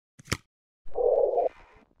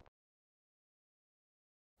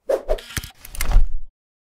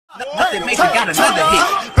Nothing makes it got another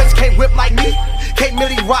hit. Bet you can't whip like me, can't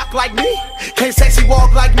really rock like me, can't sexy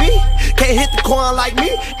walk like me, can't hit the corn like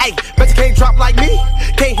me. Ay, bet you can't drop like me,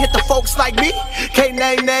 can't hit the folks like me, can't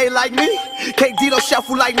nay like me, can't Dito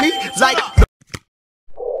shuffle like me. Like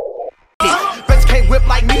bet you can't whip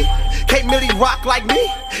like me, can't really rock like me,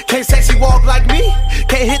 can't sexy walk like me,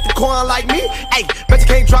 can't hit the corn like me. Ay, bet you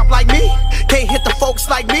can't drop like me, can't hit the folks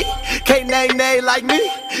like me, can't nay like me,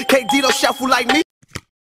 can't Dito shuffle like me.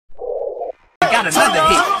 Got another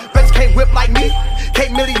hit. Bet you can't whip like me,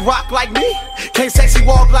 can't really rock like me, can't sexy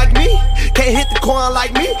walk like me, can't hit the corn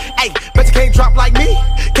like me. Ay, bet you can't drop like me,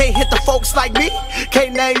 can't hit the folks like me,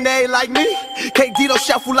 can't nay like me, can't Dito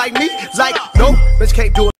shuffle like me. Like no, bet you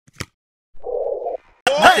can't do it.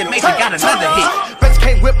 Nothing makes it got another hit. Bet you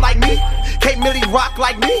can't whip like me, can't really rock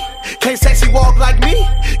like me, can't sexy walk like me,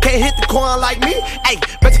 can't hit the corn like me. Ay,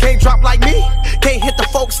 bet you can't drop like me, can't hit the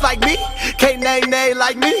folks like me, can't nay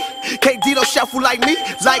like me, can't Dito shuffle like me.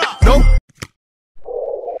 Like no,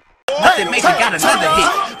 nothing makes it got another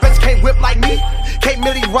hit. bet you can't whip like me, can't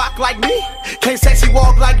really rock like me, can't sexy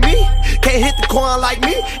walk like me, can't hit the corn like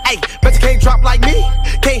me. Ay, bet you can't drop like me,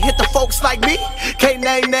 can't hit the folks like me, can't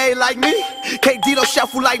nay like me, can't Dito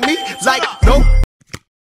shuffle like me. Like no,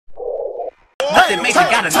 nothing makes it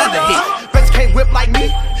got another hit. bet you can't whip like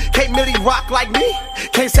me, can't really rock like me,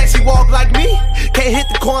 can't sexy walk like me, can't hit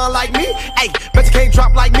the corn like me. Ay, bet you can't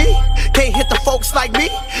drop like me, can't hit the folks like me,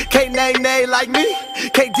 can't nay like me,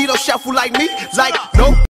 can't Dito shuffle like me. Like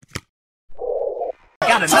no,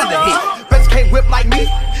 got another hit. bet you can't whip like me,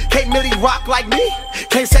 can't really rock like me,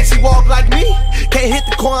 can't sexy walk like me, can't hit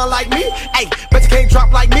the corn like me. Ay, bet you can't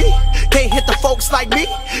drop like me, can't hit the folks like me,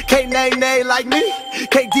 can't nay like me,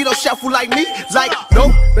 can't Dito shuffle like me. Like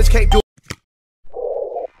no, bet you can't do it.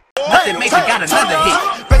 Nothing makes it got another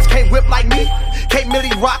hit. Bet you can't whip like me, can't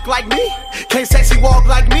really rock like me, can't sexy walk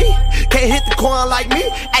like me, can't hit the corn like me.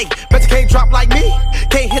 Ay, bet you can't drop like me,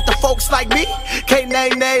 can't hit the folks like me, can't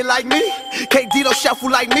nay like me, can't Dito shuffle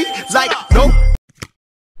like me. Like no,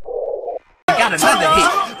 got another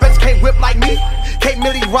hit. bet you can't whip like me, can't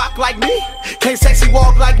really rock like me, can't sexy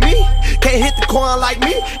walk like me, can't hit the corn like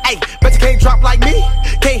me. Ay, bet you can't drop like me,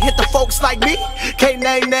 can't hit the folks like me, can't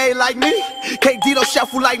nay like me, can't Dito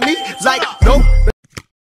shuffle like me. Like no,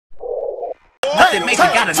 Nothing makes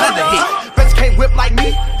it got another hit. bet you can't whip like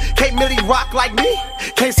me, can't really rock like me,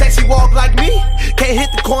 can't sexy walk like me, can't hit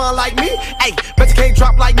the corn like me. Ay, bet you can't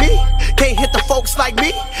drop like me, can't hit the folks like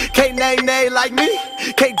me, can't nay like me,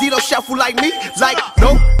 can't Dito shuffle like me. Like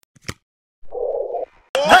no,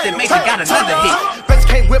 Nothing makes it got another hit. bet you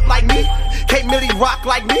can't whip like me, can't really rock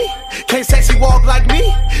like me, can't sexy walk like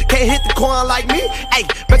me, can't hit the corn like me. Ay,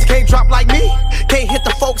 bet you can't drop like me, can't hit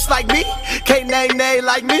the folks like me, can't nay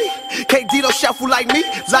like me, can't Dito shuffle like me.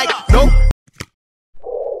 Like no,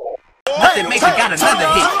 Nothing makes it got another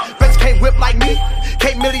hit. bet you can't whip like me,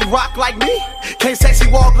 can't really rock like me, can't sexy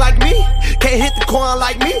walk like me, can't hit the corn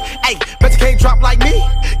like me. Ay, bet you can't drop like me,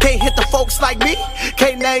 can't hit the folks like me,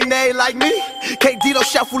 can't nay like me, can't Dito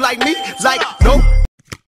shuffle like me. Like no,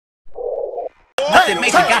 Nothing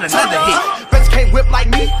makes it got another hit. bet you can't whip like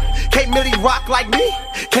me, can't really rock like me,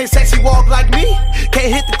 can't sexy walk like me,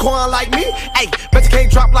 can't hit the corn like me. Ay, bet you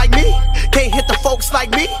can't drop like me, can't hit the folks like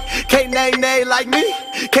me, can't nay like me,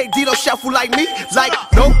 can't Dito shuffle like me. Like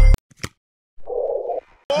no,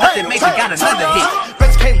 Nothing makes it got another hit.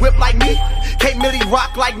 bet you can't whip like me, can't really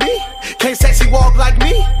rock like me, can't sexy walk like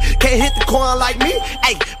me, can't hit the corn like me.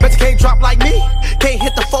 Ay, bet you can't drop like me, can't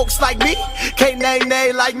hit the folks like me, can't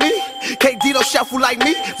nay like me, can't Dito shuffle like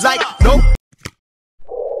me. Like no,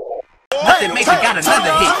 Nothing makes it got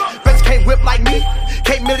another hit. bet you can't whip like me,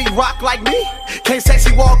 can't really rock like me, can't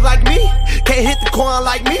sexy walk like me, can't hit the corn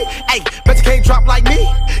like me. Ay, bet you can't drop like me,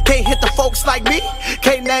 can't hit the folks like me,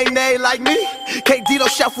 can't nay like me, can't Dito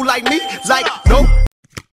shuffle like me. Like no,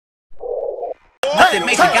 Nothing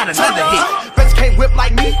makes it got another hit. bet you can't whip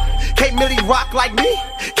like me, can't really rock like me,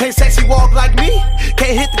 can't sexy walk like me,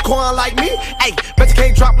 can't hit the corn like me. Ay, bet you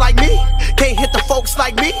can't drop like me, can't hit the folks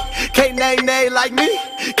like me, can't nay like me,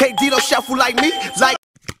 can't Dito shuffle like me. Like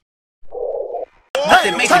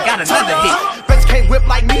Nothing makes it got another hit. bet you can't whip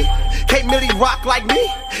like me, can't really rock like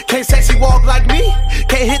me, can't sexy walk like me,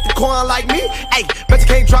 can't hit the corn like me. Ay, bet you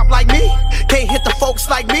can't drop like me, can't hit the folks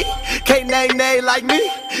like me, can't nay like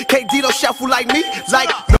me, can't Dito shuffle like me. Like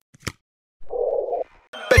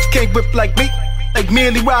Bet you can't whip like me,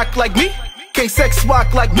 merely rock like me, can't sex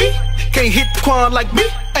walk like me, can't hit the quan like me.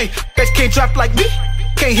 Ay, bet you can't drop like me,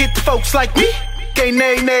 can't hit the folks like me, can't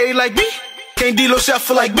nay like me, can't Dito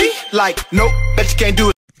shuffle like me. Like nope, bet you can't do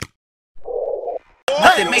it.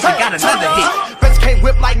 Nothing makes it got another hit. bet you can't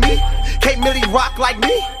whip like me, Can't Millie rock like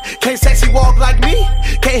me. Can't sexy walk like me.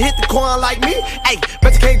 Can't hit the corn like me. Hey,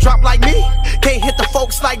 bet you can't drop like me. Can't hit the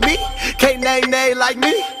folks like me. Can't nay like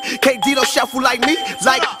me. Can't Dito shuffle like me.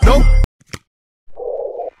 Like, nope.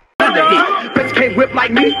 Bet you can't whip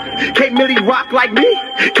like me. Can't Millie rock like me.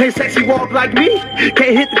 Can't sexy walk like me.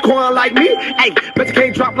 Can't hit the corn like me. Hey, bet you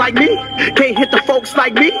can't drop like me. Can't hit the folks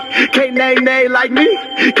like me. Can't nay like me.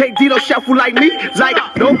 Can't Dito shuffle like me. Like,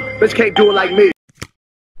 nope. Bet you can't do it like me.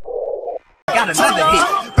 Got another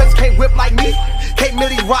hit. Bet you can't whip like me. Can't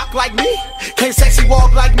Millie rock like me. Can't sexy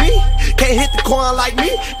walk like me. Can't hit the corn like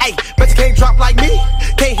me. Hey, bet you can't drop like me.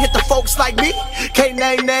 Can't hit the folks like me. Can't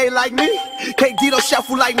nay like me. Can't Dito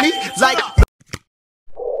shuffle like me. Like,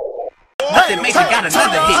 Nothing makes you got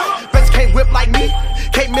another hit. bet you can't whip like me.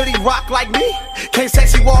 Can't Millie rock like me. Can't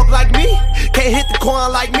sexy walk like me. Can't hit the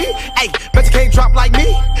corn like me. Hey, bet you can't drop like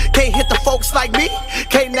me. Can't hit the folks like me.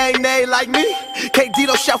 Can't nay like me. Can't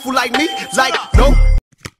Dito shuffle like me. Like, nope.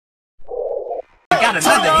 Got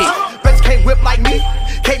another hit. Bet you can't whip like me.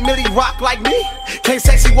 Can't Millie rock like me. Can't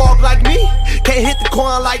sexy walk like me. Can't hit the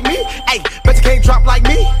corn like me. Hey, bet you can't drop like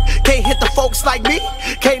me. Can't hit the folks like me.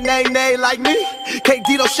 Can't nay like me. Can't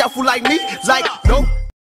Dito shuffle like me. Like, nope.